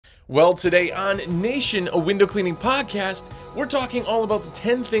Well, today on Nation, a window cleaning podcast, we're talking all about the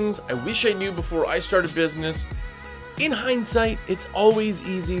 10 things I wish I knew before I started business. In hindsight, it's always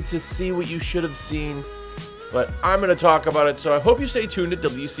easy to see what you should have seen, but I'm going to talk about it, so I hope you stay tuned to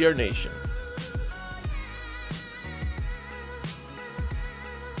WCR Nation.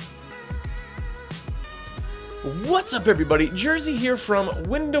 What's up, everybody? Jersey here from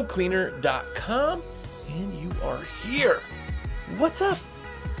windowcleaner.com, and you are here. What's up?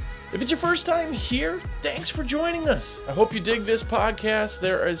 If it's your first time here, thanks for joining us. I hope you dig this podcast.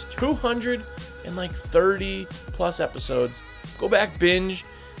 There is 230 plus episodes. Go back, binge.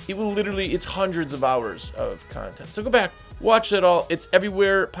 It's hundreds of hours of content. So go back, watch it all. It's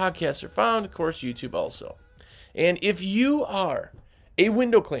everywhere podcasts are found. Of course, YouTube also. And if you are a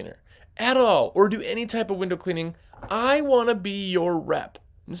window cleaner at all, or do any type of window cleaning, I want to be your rep.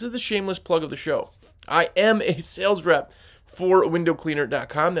 This is the shameless plug of the show. I am a sales rep for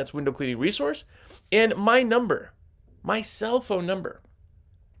windowcleaner.com. That's window cleaning resource. And my cell phone number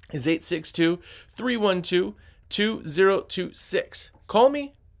is 862-312-2026. Call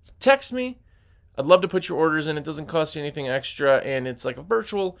me, text me. I'd love to put your orders in. It doesn't cost you anything extra, and it's like a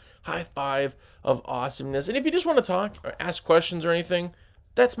virtual high five of awesomeness. And if you just want to talk or ask questions or anything,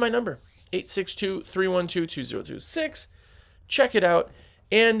 that's my number, 862-312-2026. Check it out.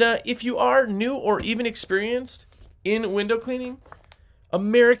 And if you are new or even experienced in window cleaning,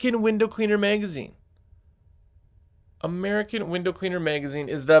 American Window Cleaner Magazine. American Window Cleaner Magazine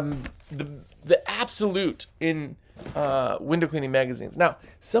is the absolute in window cleaning magazines. Now,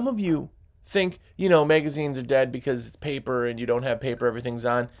 some of you think, magazines are dead because it's paper and you don't have paper, everything's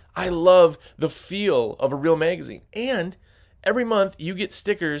on. I love the feel of a real magazine. And every month you get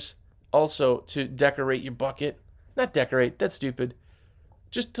stickers also to decorate your bucket. Not decorate, that's stupid.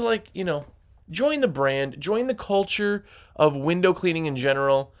 Just to join the brand, join the culture of window cleaning in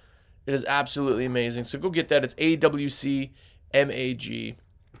general. It is absolutely amazing. So go get that. It's AWCMAG,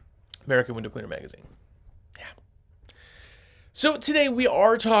 American Window Cleaner Magazine. Yeah. So today we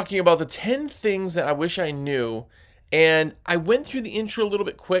are talking about the 10 things that I wish I knew. And I went through the intro a little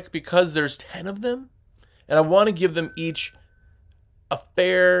bit quick because there's 10 of them. And I want to give them each a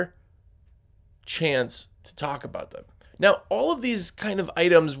fair chance to talk about them. Now, all of these kind of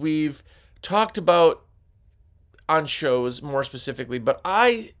items we've talked about on shows more specifically, but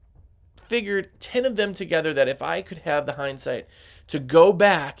I figured 10 of them together that if I could have the hindsight to go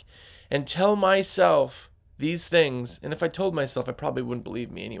back and tell myself these things, and if I told myself, I probably wouldn't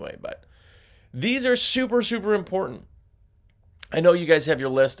believe me anyway, but these are super, super important. I know you guys have your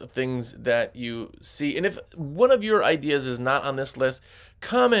list of things that you see, and if one of your ideas is not on this list,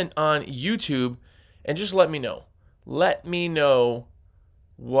 comment on YouTube and just let me know. Let me know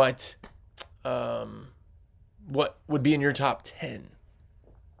what would be in your top 10,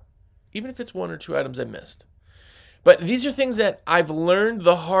 even if it's one or two items I missed. But these are things that I've learned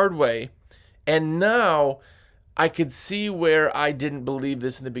the hard way, and now I could see where I didn't believe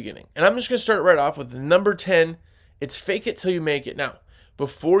this in the beginning. And I'm just going to start right off with number 10. It's fake it till you make it. Now,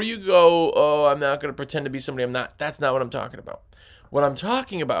 before you go, oh, I'm not going to pretend to be somebody I'm not, that's not what I'm talking about. What I'm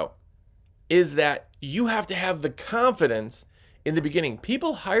talking about is that you have to have the confidence in the beginning.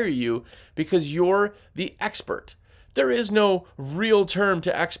 People hire you because you're the expert. There is no real term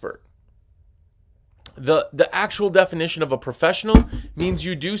to expert. The actual definition of a professional means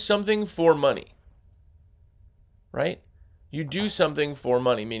you do something for money, right? You do something for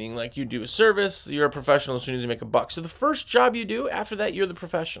money, meaning like you do a service, you're a professional as soon as you make a buck. So the first job you do, after that, you're the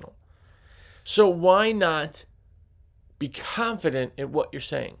professional. So why not be confident in what you're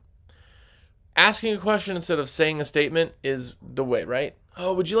saying? Asking a question instead of saying a statement is the way, right?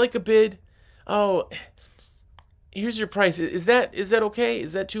 Oh, would you like a bid? Oh, here's your price. Is that okay?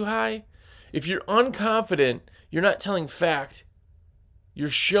 Is that too high? If you're unconfident, you're not telling fact. You're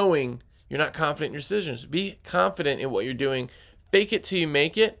showing you're not confident in your decisions. Be confident in what you're doing. Fake it till you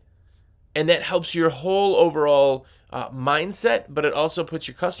make it. And that helps your whole overall mindset, but it also puts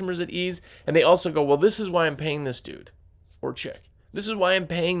your customers at ease. And they also go, well, this is why I'm paying this dude or chick. This is why I'm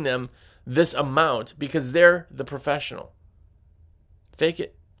paying them this amount, because they're the professional. Fake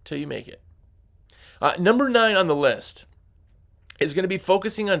it till you make it. Number 9 on the list is going to be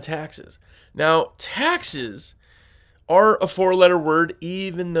focusing on taxes. Now, taxes are a 4-letter word,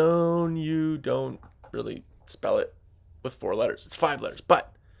 even though you don't really spell it with 4 letters. It's 5 letters,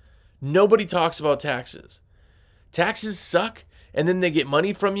 but nobody talks about taxes. Taxes suck, and then they get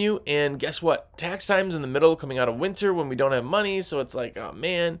money from you, and guess what? Tax time's in the middle, coming out of winter when we don't have money, so it's like, oh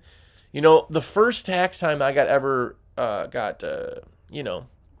man. The first tax time I got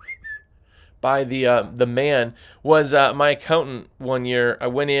by the man was my accountant one year. I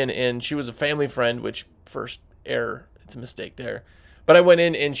went in and she was a family friend, which first error, it's a mistake there. But I went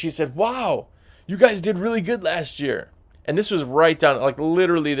in and she said, "Wow, you guys did really good last year." And this was right down, like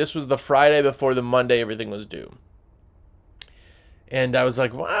literally, this was the Friday before the Monday everything was due. And I was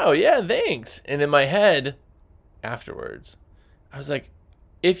like, "Wow, yeah, thanks." And in my head, afterwards, I was like,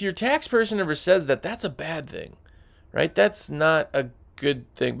 if your tax person ever says that, that's a bad thing, right? That's not a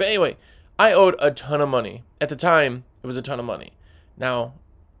good thing. But anyway, I owed a ton of money. At the time, it was a ton of money. Now,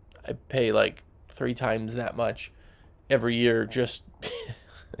 I pay like 3 times that much every year just...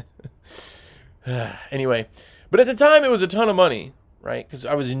 Anyway, but at the time, it was a ton of money, right? Because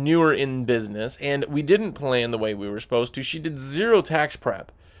I was newer in business, and we didn't plan the way we were supposed to. She did zero tax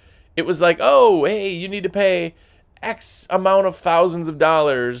prep. It was like, oh, hey, you need to pay X amount of thousands of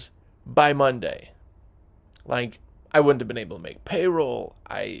dollars by Monday. Like, I wouldn't have been able to make payroll.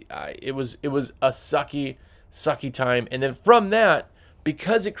 It was a sucky time. And then from that,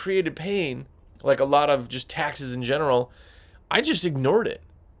 because it created pain, like a lot of just taxes in general, I just ignored it.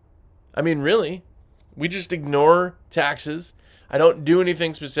 I mean, really, we just ignore taxes. I don't do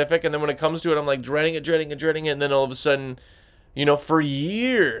anything specific. And then when it comes to it, I'm like dreading it. And then all of a sudden, you know, for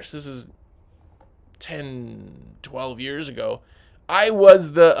years, this is 10, 12 years ago, I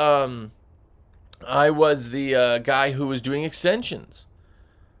was the guy who was doing extensions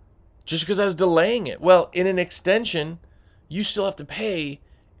just because I was delaying it. Well, in an extension, you still have to pay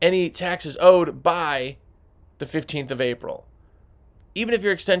any taxes owed by the 15th of April. Even if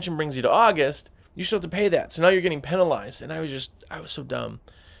your extension brings you to August, you still have to pay that. So now you're getting penalized. And I was so dumb.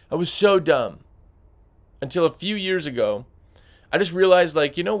 I was so dumb. Until a few years ago, I just realized,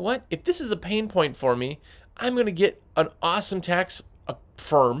 like, you know what? If this is a pain point for me, I'm going to get an awesome tax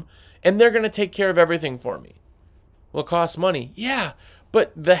firm, and they're going to take care of everything for me. Well, it costs money. Yeah,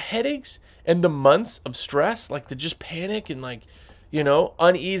 but the headaches and the months of stress, like the just panic and, like, you know,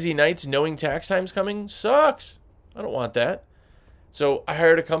 uneasy nights knowing tax time's coming sucks. I don't want that. So I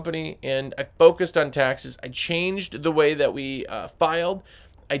hired a company, and I focused on taxes. I changed the way that we filed.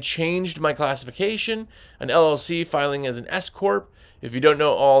 I changed my classification, an LLC filing as an S Corp. If you don't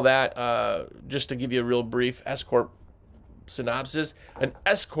know all that, just to give you a real brief S Corp synopsis, an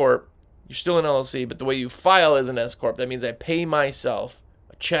S Corp, you're still an LLC, but the way you file is an S Corp. That means I pay myself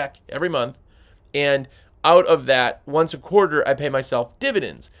a check every month, and out of that, once a quarter, I pay myself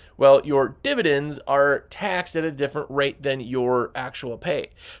dividends. Well, your dividends are taxed at a different rate than your actual pay.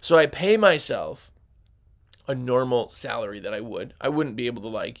 So I pay myself a normal salary that I wouldn't be able to,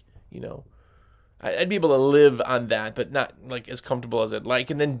 like, you know, I'd be able to live on that, but not like as comfortable as I'd like.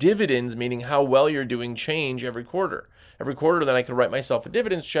 And then dividends, meaning how well you're doing, change every quarter. Every quarter, then I can write myself a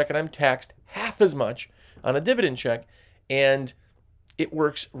dividends check, and I'm taxed half as much on a dividend check. And it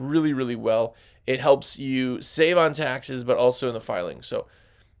works really, really well. It helps you save on taxes, but also in the filing. So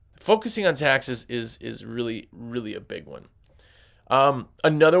focusing on taxes is really, really a big one.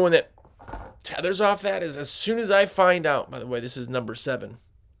 Another one that tethers off that is, as soon as I find out, by the way, this is number 7,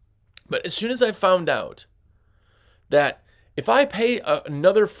 but as soon as I found out that if I pay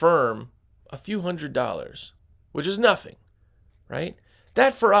another firm a few $100s, which is nothing, right?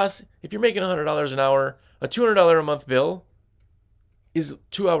 That for us, if you're making $100 an hour, a $200 a month bill is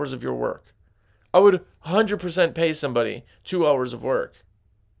 2 hours of your work. I would 100% pay somebody 2 hours of work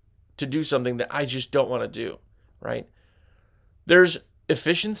to do something that I just don't want to do, right? There's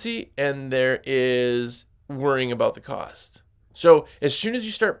efficiency and there is worrying about the cost. So as soon as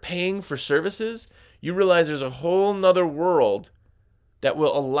you start paying for services, you realize there's a whole nother world that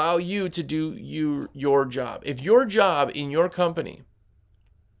will allow you to do your job. If your job in your company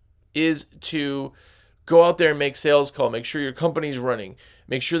is to go out there and make sales call, make sure your company's running,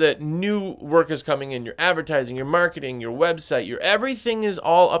 make sure that new work is coming in, your advertising, your marketing, your website, your everything is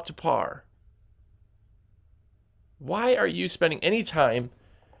all up to par. Why are you spending any time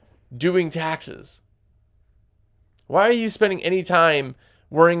doing taxes? Why are you spending any time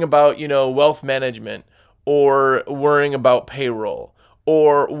worrying about, wealth management, or worrying about payroll,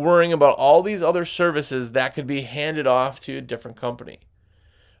 or worrying about all these other services that could be handed off to a different company?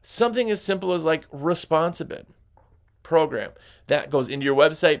 Something as simple as like Responsibid program that goes into your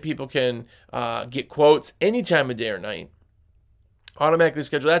website. People can get quotes any time of day or night, automatically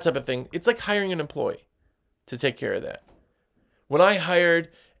schedule, that type of thing. It's like hiring an employee to take care of that. When I hired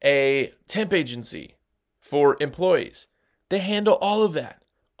a temp agency for employees, they handle all of that.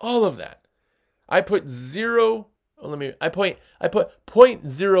 I put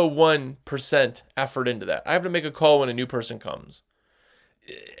 0.01% effort into that. I have to make a call when a new person comes.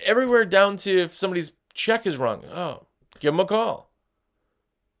 Everywhere down to if somebody's check is wrong, give them a call,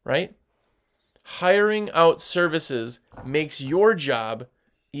 right? Hiring out services makes your job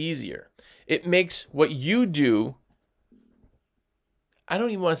easier. It makes what you do, I don't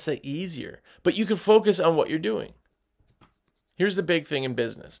even want to say easier, but you can focus on what you're doing. Here's the big thing in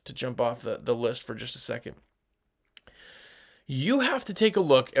business, to jump off the list for just a second. You have to take a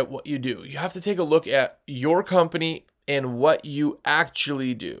look at what you do. You have to take a look at your company and what you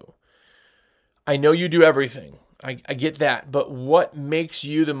actually do. I know you do everything. I get that. But what makes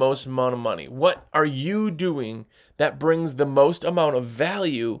you the most amount of money? What are you doing that brings the most amount of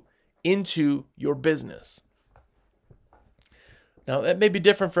value into your business? Now, that may be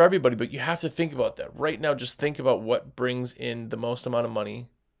different for everybody, but you have to think about that. Right now, just think about what brings in the most amount of money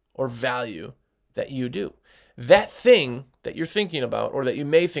or value that you do. That thing that you're thinking about, or that you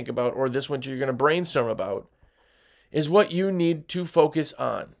may think about, or this winter you're going to brainstorm about, is what you need to focus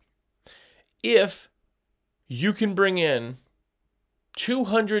on. If you can bring in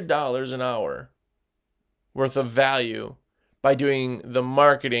 $200 an hour worth of value by doing the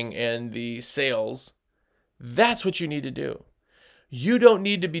marketing and the sales, that's what you need to do. You don't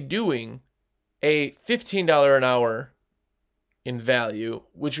need to be doing a $15 an hour in value,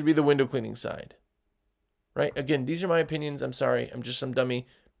 which would be the window cleaning side. Right? Again, these are my opinions. I'm sorry. I'm just some dummy.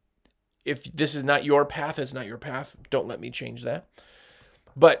 If this is not your path, it's not your path. Don't let me change that.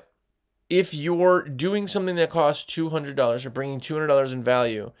 But if you're doing something that costs $200 or bringing $200 in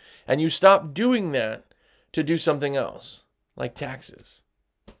value, and you stop doing that to do something else, like taxes,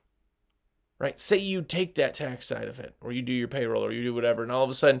 right? Say you take that tax side of it, or you do your payroll, or you do whatever, and all of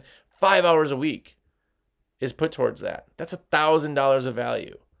a sudden 5 hours a week is put towards that. That's $1,000 of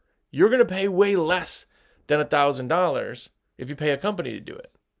value. You're going to pay way less than $1,000 if you pay a company to do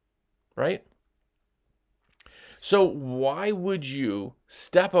it, right? So why would you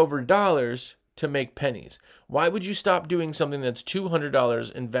step over dollars to make pennies? Why would you stop doing something that's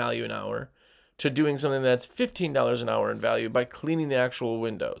 $200 in value an hour to doing something that's $15 an hour in value by cleaning the actual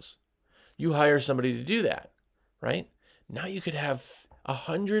windows? You hire somebody to do that, right? Now you could have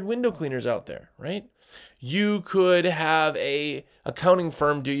 100 window cleaners out there, right? You could have a accounting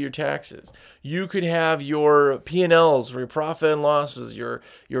firm do your taxes. You could have your P&Ls, your profit and losses, your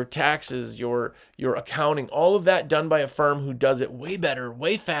taxes, your accounting, all of that done by a firm who does it way better,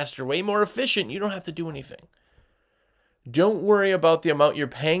 way faster, way more efficient. You don't have to do anything. Don't worry about the amount you're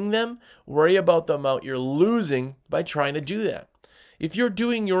paying them. Worry about the amount you're losing by trying to do that. If you're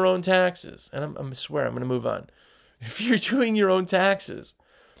doing your own taxes, and I swear I'm going to move on. If you're doing your own taxes,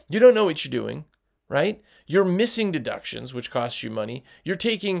 you don't know what you're doing, right? You're missing deductions, which costs you money. You're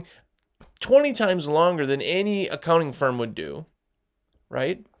taking 20 times longer than any accounting firm would do,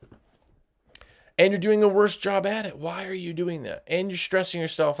 right? And you're doing a worse job at it. Why are you doing that? And you're stressing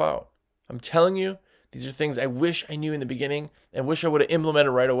yourself out. I'm telling you, these are things I wish I knew in the beginning and wish I would have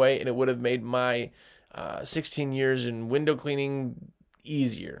implemented right away, and it would have made my 16 years in window cleaning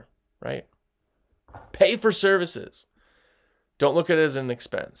easier, right? Pay for services. Don't look at it as an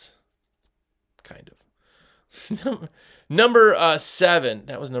expense. Kind of. Number 7,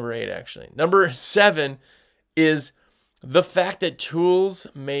 that was number 8 actually. Number 7 is the fact that tools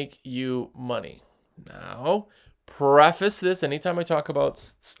make you money. Now, preface this anytime I talk about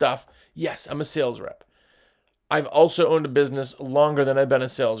stuff. Yes, I'm a sales rep. I've also owned a business longer than I've been a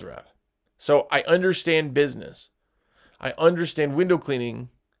sales rep. So I understand business. I understand window cleaning.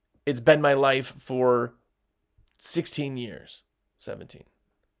 It's been my life for 16 years, 17,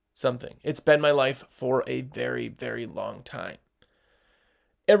 something. It's been my life for a very, very long time.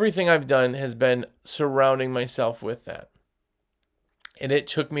 Everything I've done has been surrounding myself with that. And it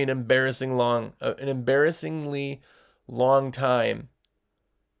took me an embarrassingly long time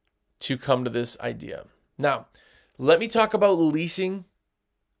to come to this idea. Now, let me talk about leasing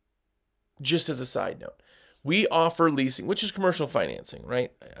just as a side note. We offer leasing, which is commercial financing,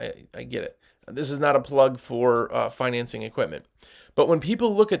 right? I get it. This is not a plug for financing equipment. But when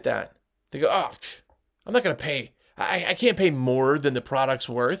people look at that, they go, oh, I'm not going to pay. I can't pay more than the product's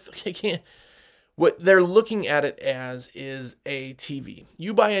worth. I can't. What they're looking at it as is a TV.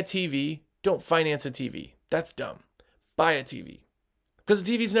 You buy a TV, don't finance a TV. That's dumb. Buy a TV. Because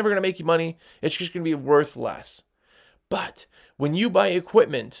the TV is never going to make you money. It's just going to be worth less. But when you buy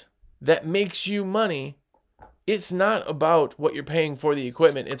equipment that makes you money, it's not about what you're paying for the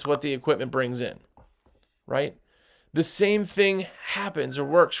equipment. It's what the equipment brings in, right? The same thing happens or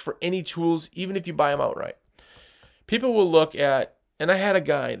works for any tools, even if you buy them outright. People will look at, and I had a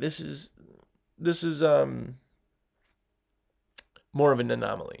guy, this is more of an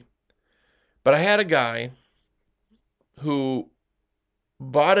anomaly, but I had a guy who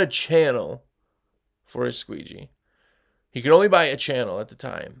bought a channel for his squeegee. He could only buy a channel at the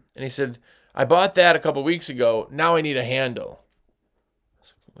time. And he said, I bought that a couple weeks ago. Now I need a handle.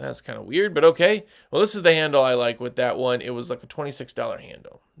 That's kind of weird, but okay. Well, this is the handle I like with that one. It was like a $26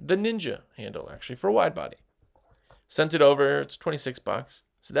 handle. The Ninja handle, actually, for a wide body. Sent it over. It's 26 bucks.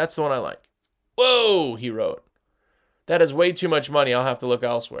 So that's the one I like. Whoa, he wrote. That is way too much money. I'll have to look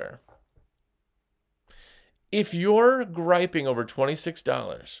elsewhere. If you're griping over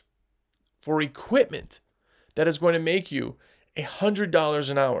 $26 for equipment that is going to make you $100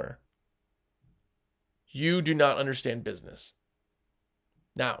 an hour, you do not understand business.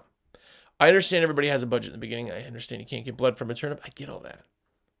 Now, I understand everybody has a budget in the beginning. I understand you can't get blood from a turnip. I get all that.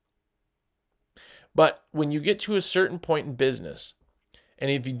 But when you get to a certain point in business,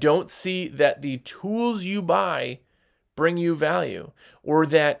 and if you don't see that the tools you buy bring you value, or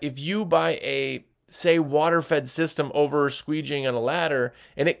that if you buy a, say, water-fed system over squeegeeing on a ladder,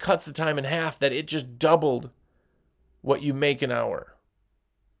 and it cuts the time in half, that it just doubled what you make an hour.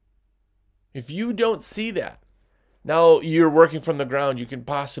 If you don't see that, now you're working from the ground, you can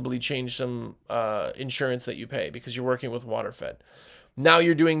possibly change some insurance that you pay because you're working with water-fed. Now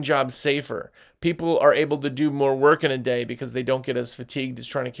you're doing jobs safer. People are able to do more work in a day because they don't get as fatigued as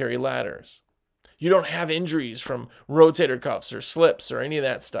trying to carry ladders. You don't have injuries from rotator cuffs or slips or any of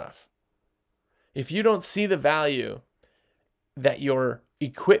that stuff. If you don't see the value that your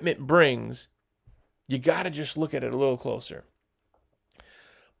equipment brings, you got to just look at it a little closer.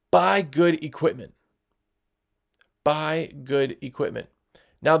 Buy good equipment. Buy good equipment.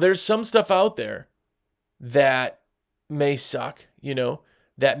 Now, there's some stuff out there that may suck,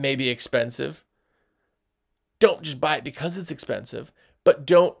 that may be expensive. Don't just buy it because it's expensive, but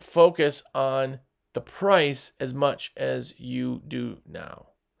don't focus on the price as much as you do now.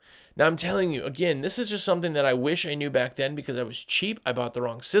 Now, I'm telling you, again, this is just something that I wish I knew back then because I was cheap. I bought the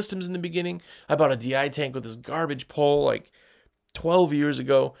wrong systems in the beginning. I bought a DI tank with this garbage pole like 12 years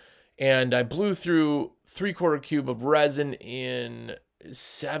ago, and I blew through 3/4 cube of resin in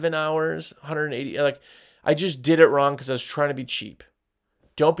 7 hours, 180. I just did it wrong because I was trying to be cheap.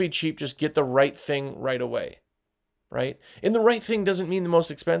 Don't be cheap. Just get the right thing right away, right? And the right thing doesn't mean the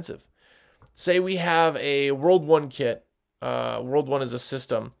most expensive. Say we have a World 1 kit. World 1 is a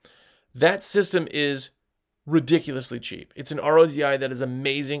system. That system is ridiculously cheap. It's an RODI that is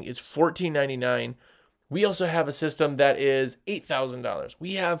amazing. It's $14.99. We also have a system that is $8,000.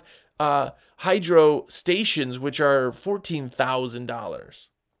 We have hydro stations, which are $14,000.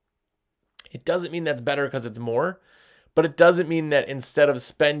 It doesn't mean that's better because it's more, but it doesn't mean that instead of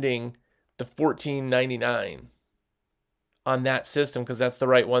spending the $14.99 on that system, because that's the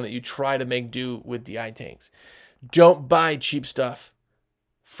right one, that you try to make do with DI tanks. Don't buy cheap stuff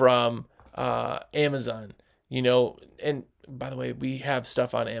from Amazon, and by the way, we have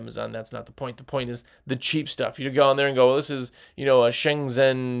stuff on Amazon. That's not the point. The point is the cheap stuff. You go on there and go, well, this is, a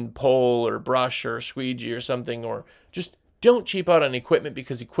Shenzhen pole or brush or squeegee or something, or just don't cheap out on equipment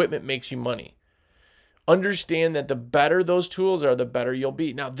because equipment makes you money. Understand that the better those tools are, the better you'll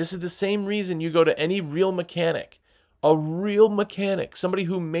be. Now, this is the same reason you go to any real mechanic, somebody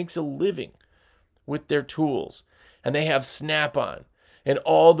who makes a living with their tools, and they have Snap-on and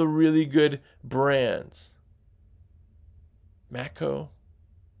all the really good brands. Matco,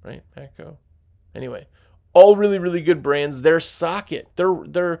 right? Matco. Anyway, all really, really good brands. Their socket,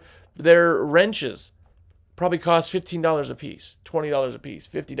 their wrenches probably cost $15 a piece, $20 a piece,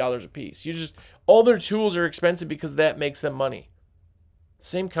 $50 a piece. All their tools are expensive because that makes them money.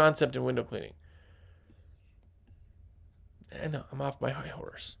 Same concept in window cleaning. And I'm off my high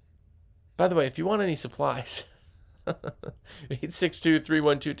horse. By the way, if you want any supplies,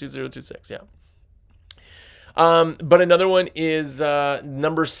 862-312-2026, yeah. But another one is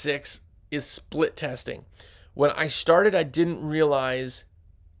number 6 is split testing. When I started, I didn't realize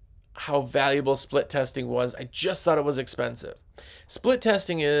how valuable split testing was. I just thought it was expensive. Split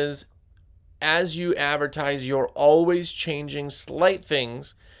testing is, as you advertise, you're always changing slight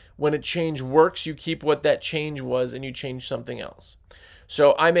things. When a change works, you keep what that change was and you change something else.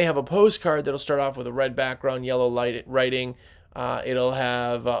 So I may have a postcard that'll start off with a red background, yellow light writing. It'll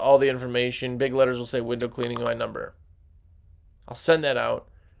have all the information. Big letters will say window cleaning and my number. I'll send that out.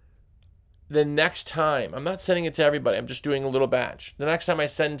 The next time, I'm not sending it to everybody. I'm just doing a little batch. The next time I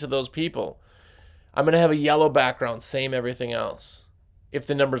send to those people, I'm going to have a yellow background, same everything else. If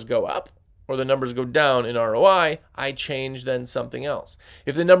the numbers go up or the numbers go down in ROI, I change then something else.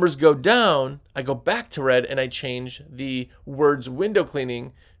 If the numbers go down, I go back to red and I change the words window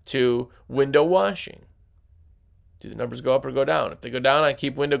cleaning to window washing. Do the numbers go up or go down? If they go down, I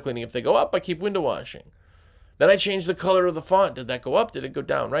keep window cleaning. If they go up, I keep window washing. Then I change the color of the font. Did that go up? Did it go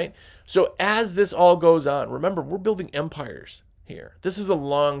down, right? So as this all goes on, remember, we're building empires here. This is a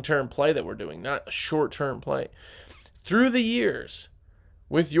long-term play that we're doing, not a short-term play. Through the years,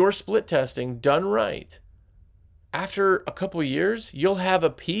 with your split testing done right, after a couple years, you'll have a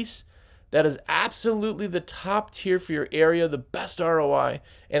piece that is absolutely the top tier for your area, the best ROI,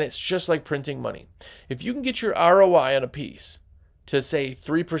 and it's just like printing money. If you can get your ROI on a piece to say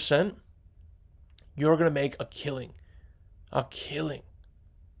 3%, you're going to make a killing,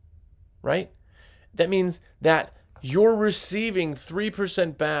 right? That means that you're receiving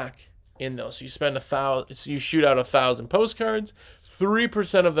 3% back in those. So you spend 1,000, so you shoot out 1,000 postcards,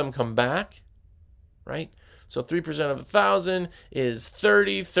 3% of them come back, right? So 3% of 1,000 is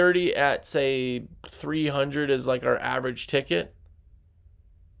 30. 30 at, say, 300 is like our average ticket.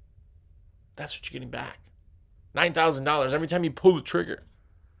 That's what you're getting back. $9,000 every time you pull the trigger.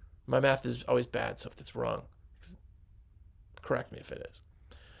 My math is always bad, so if it's wrong, correct me if it is.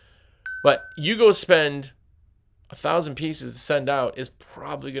 But you go spend 1,000 pieces to send out is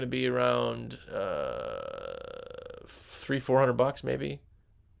probably going to be around $300-400 maybe,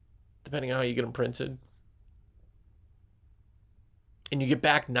 depending on how you get them printed. And you get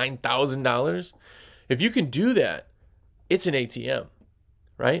back $9,000. If you can do that, it's an ATM,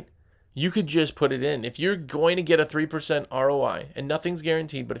 right? You could just put it in. If you're going to get a 3% ROI, and nothing's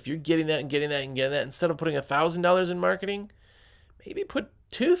guaranteed, but if you're getting that and getting that and getting that, instead of putting $1,000 in marketing, maybe put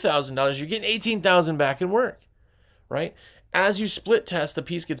 $2,000. You're getting $18,000 back in work, right? As you split test, the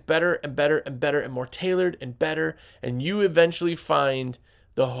piece gets better and better and better and more tailored and better, and you eventually find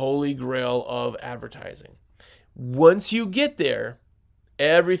the holy grail of advertising. Once you get there,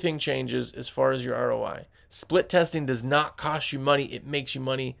 everything changes as far as your ROI. Split testing does not cost you money. It makes you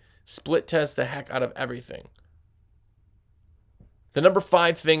money. Split test the heck out of everything. The number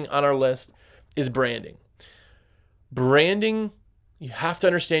 5 thing on our list is branding. Branding, you have to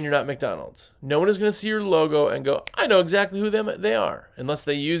understand you're not McDonald's. No one is going to see your logo and go, I know exactly who they are, unless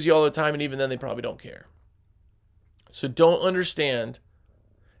they use you all the time, and even then they probably don't care. So don't understand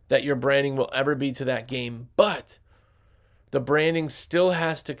that your branding will ever be to that game, but the branding still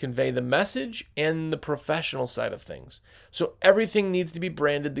has to convey the message and the professional side of things. So everything needs to be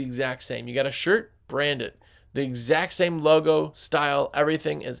branded the exact same. You got a shirt, brand it. The exact same logo, style,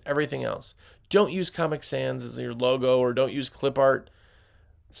 everything as everything else. Don't use Comic Sans as your logo, or don't use clip art.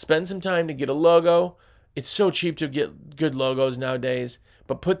 Spend some time to get a logo. It's so cheap to get good logos nowadays,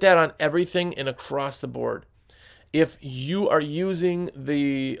 but put that on everything and across the board. If you are using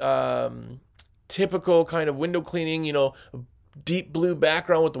the typical kind of window cleaning, deep blue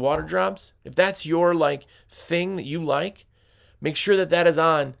background with the water drops, if that's your thing that you like, make sure that that is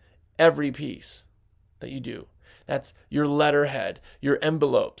on every piece that you do. That's your letterhead, your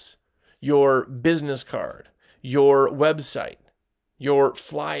envelopes, your business card, your website, your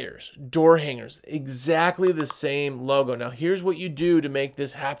flyers, door hangers, exactly the same logo. Now, here's what you do to make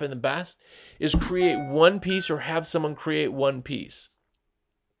this happen the best is create one piece, or have someone create one piece.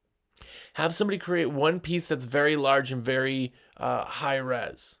 Have somebody create one piece that's very large and very high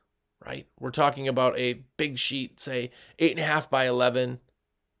res, right? We're talking about a big sheet, say 8.5 by 11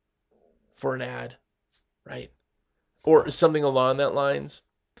 for an ad, right? Or something along that lines.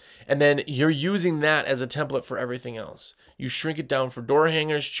 And then you're using that as a template for everything else. You shrink it down for door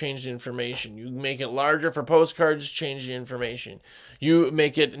hangers, change the information. You make it larger for postcards, change the information. You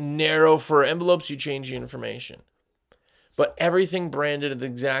make it narrow for envelopes, you change the information. But everything branded at the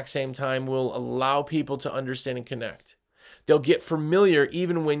exact same time will allow people to understand and connect. They'll get familiar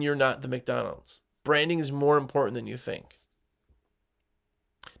even when you're not the McDonald's. Branding is more important than you think.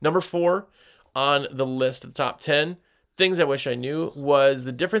 Number 4 on the list of the top 10 things I wish I knew was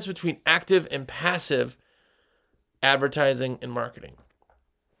the difference between active and passive advertising and marketing.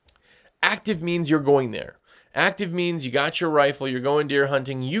 Active means you're going there. Active means you got your rifle, you're going deer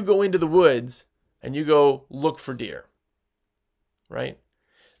hunting, you go into the woods and you go look for deer. Right?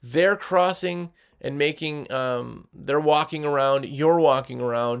 They're crossing and making, they're walking around, you're walking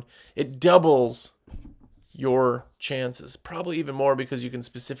around. It doubles your chances, probably even more because you can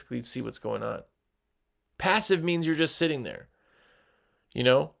specifically see what's going on. Passive means you're just sitting there.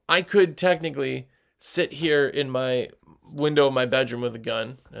 I could technically sit here in my window of my bedroom with a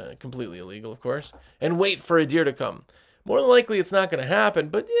gun, completely illegal, of course, and wait for a deer to come. More than likely, it's not going to happen,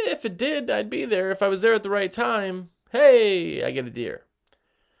 but if it did, I'd be there. If I was there at the right time, hey, I get a deer.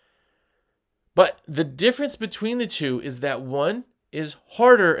 But the difference between the two is that one is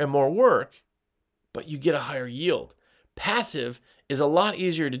harder and more work, but you get a higher yield. Passive is a lot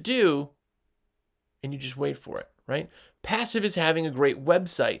easier to do, and you just wait for it, right? Passive is having a great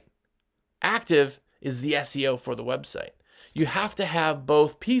website. Active is the SEO for the website. You have to have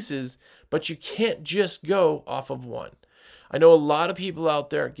both pieces, but you can't just go off of one. I know a lot of people out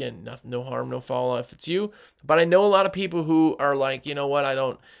there, again, no harm, no foul if it's you, but I know a lot of people who are like, you know what, I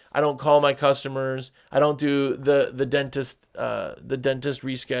don't call my customers. I don't do the dentist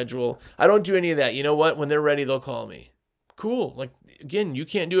reschedule. I don't do any of that. You know what? When they're ready, they'll call me. Cool. Like, again, you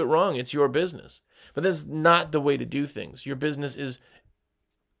can't do it wrong. It's your business. But that's not the way to do things. Your business is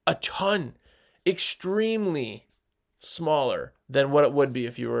extremely smaller than what it would be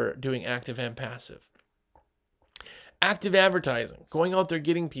if you were doing active and passive. Active advertising, going out there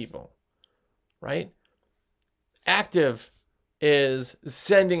getting people, right? Active is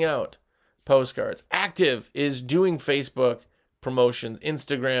sending out postcards. Active is doing Facebook promotions,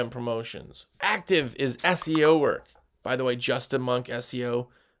 Instagram promotions. Active is SEO work. By the way, Justin Monk SEO,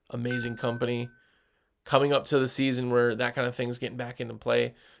 amazing company. Coming up to the season where that kind of thing's getting back into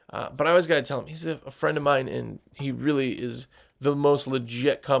play. But I always got to tell him, he's a friend of mine, and he really is the most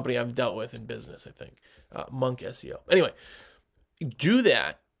legit company I've dealt with in business, I think. Monk SEO. Anyway, do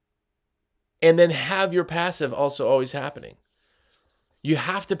that, and then have your passive also always happening. You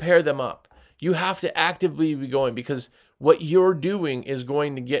have to pair them up. You have to actively be going, because what you're doing is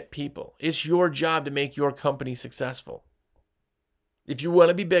going to get people. It's your job to make your company successful. If you want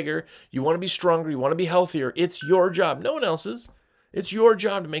to be bigger, you want to be stronger, you want to be healthier, it's your job. No one else's. It's your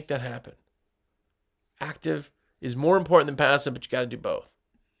job to make that happen. Active is more important than passive, but you got to do both,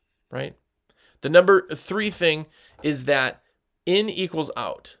 right? The number 3 thing is that in equals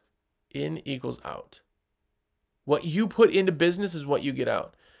out. In equals out. What you put into business is what you get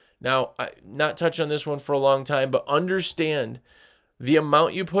out. Now, I not touched on this one for a long time, but understand the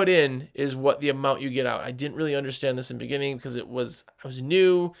amount you put in is what the amount you get out. I didn't really understand this in the beginning because I was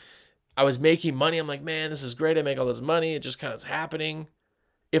new. I was making money. I'm like, man, this is great. I make all this money. It just kind of is happening.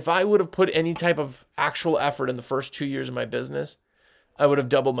 If I would have put any type of actual effort in the first 2 years of my business, I would have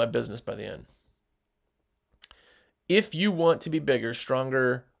doubled my business by the end. If you want to be bigger,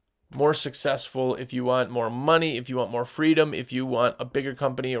 stronger, more successful, if you want more money, if you want more freedom, if you want a bigger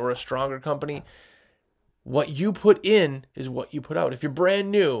company or a stronger company, what you put in is what you put out. If you're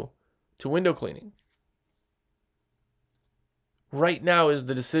brand new to window cleaning, right now is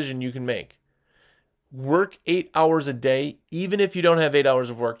the decision you can make. Work 8 hours a day, even if you don't have 8 hours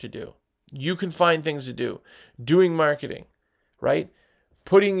of work to do. You can find things to do. Doing marketing, right?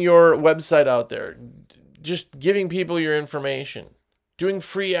 Putting your website out there, just giving people your information, doing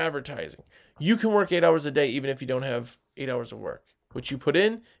free advertising. You can work 8 hours a day, even if you don't have 8 hours of work. What you put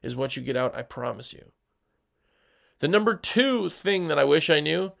in is what you get out, I promise you. The number 2 thing that I wish I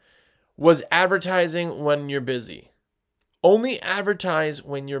knew was advertising when you're busy. Only advertise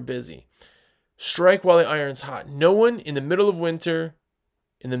when you're busy. Strike while the iron's hot. No one in the middle of winter,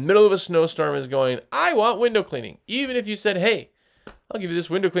 in the middle of a snowstorm is going, I want window cleaning. Even if you said, hey, I'll give you this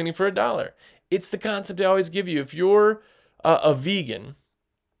window cleaning for $1. It's the concept I always give you. If you're a vegan,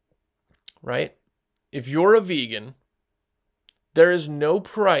 right? If you're a vegan, there is no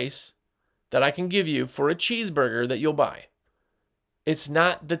price that I can give you for a cheeseburger that you'll buy. It's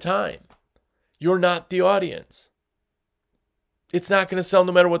not the time. You're not the audience. It's not going to sell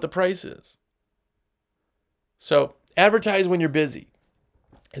no matter what the price is. So advertise when you're busy.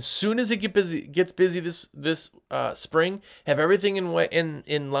 As soon as it gets busy this spring, have everything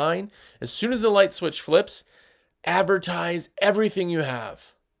in line. As soon as the light switch flips, advertise everything you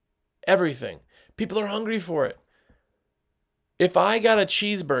have. Everything. People are hungry for it. If I got a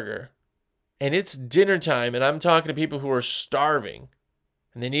cheeseburger and it's dinner time and I'm talking to people who are starving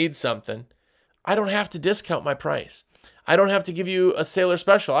and they need something, I don't have to discount my price. I don't have to give you a sailor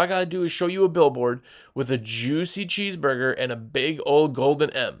special. All I got to do is show you a billboard with a juicy cheeseburger and a big old golden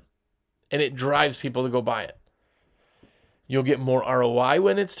M. And it drives people to go buy it. You'll get more ROI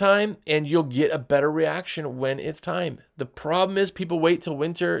when it's time, and you'll get a better reaction when it's time. The problem is people wait till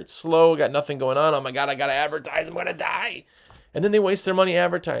winter. It's slow. Got nothing going on. Oh my God, I got to advertise. I'm going to die. And then they waste their money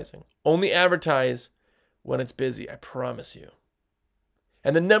advertising. Only advertise when it's busy. I promise you.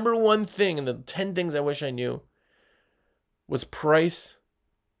 And the number 1 thing, and the 10 things I wish I knew, was price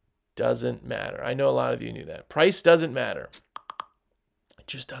doesn't matter. I know a lot of you knew that. Price doesn't matter. It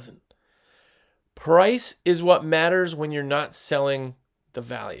just doesn't. Price is what matters when you're not selling the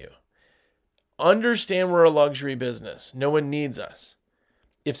value. Understand we're a luxury business. No one needs us.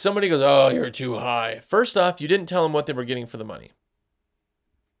 If somebody goes, oh, you're too high. First off, you didn't tell them what they were getting for the money.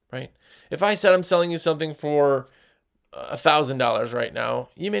 Right? If I said I'm selling you something for $1,000 right now,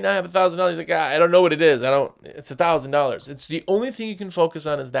 you may not have $1,000. Like, I don't know what it is. It's $1,000. It's the only thing you can focus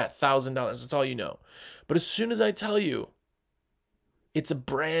on is that $1,000. That's all you know. But as soon as I tell you, it's a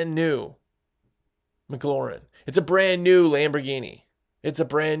brand new McLaren. It's a brand new Lamborghini. It's a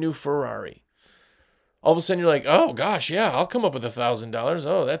brand new Ferrari. All of a sudden you're like, oh gosh, yeah, I'll come up with $1,000.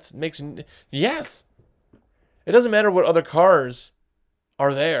 Oh, that makes, yes. It doesn't matter what other cars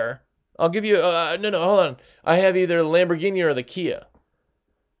are there. I'll give you, no, hold on. I have either the Lamborghini or the Kia.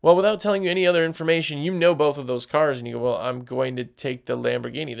 Well, without telling you any other information, you know both of those cars, and you go, well, I'm going to take the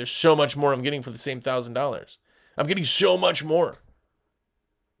Lamborghini. There's so much more I'm getting for the same $1,000. I'm getting so much more.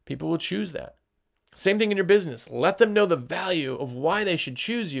 People will choose that. Same thing in your business. Let them know the value of why they should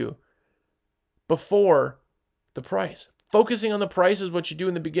choose you before the price. Focusing on the price is what you do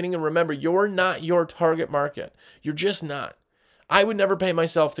in the beginning, and remember, you're not your target market. You're just not. I would never pay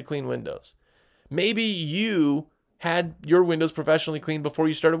myself to clean windows. Maybe you had your windows professionally cleaned before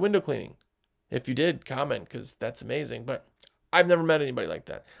you started window cleaning. If you did, comment, because that's amazing. But I've never met anybody like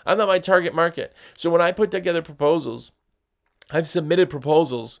that. I'm not my target market. So when I put together proposals, I've submitted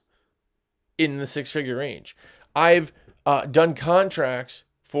proposals in the six-figure range. I've done contracts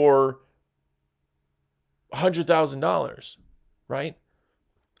for $100,000, right?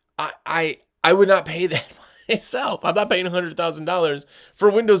 I would not pay that myself. I'm not paying $100,000 for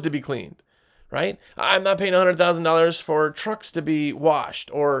windows to be cleaned, right? I'm not paying $100,000 for trucks to be washed,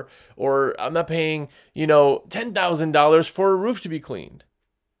 or I'm not paying, $10,000 for a roof to be cleaned.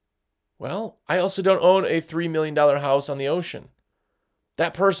 Well, I also don't own a $3 million house on the ocean.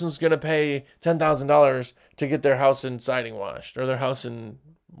 That person's going to pay $10,000 to get their house and siding washed, or their house and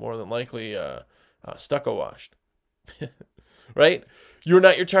more than likely stucco washed, right? You're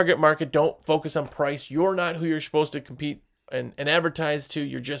not your target market. Don't focus on price. You're not who you're supposed to compete and advertise to.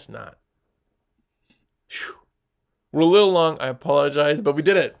 You're just not. Whew. We're a little long. I apologize, but we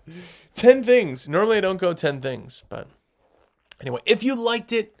did it. 10 things. Normally I don't go 10 things, but anyway, if you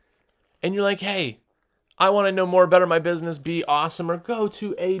liked it and you're like, hey, I want to know more about my business, be awesome, or go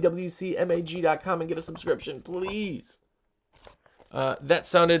to WCMAG.com and get a subscription, please. That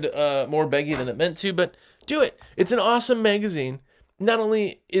sounded more beggy than it meant to, but do it. It's an awesome magazine. Not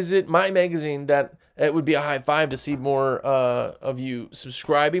only is it my magazine that it would be a high five to see more of you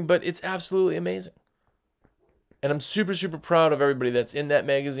subscribing, but it's absolutely amazing. And I'm super, super proud of everybody that's in that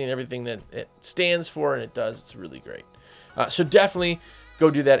magazine, everything that it stands for and it does. It's really great. So definitely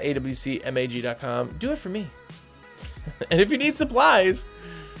go do that, awcmag.com. Do it for me. And if you need supplies,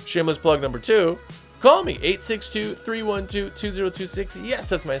 shameless plug number 2, call me, 862-312-2026. Yes,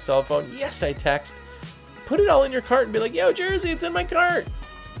 that's my cell phone. Yes, I text. Put it all in your cart and be like, yo, Jersey, it's in my cart.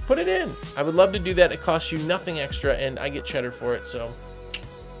 Put it in. I would love to do that. It costs you nothing extra, and I get cheddar for it, so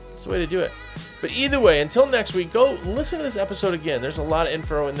that's the way to do it. But either way, until next week, go listen to this episode again. There's a lot of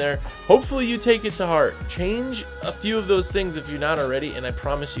info in there. Hopefully you take it to heart. Change a few of those things if you're not already, and I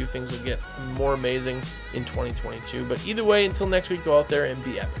promise you things will get more amazing in 2022. But either way, until next week, go out there and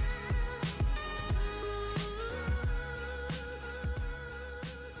be epic.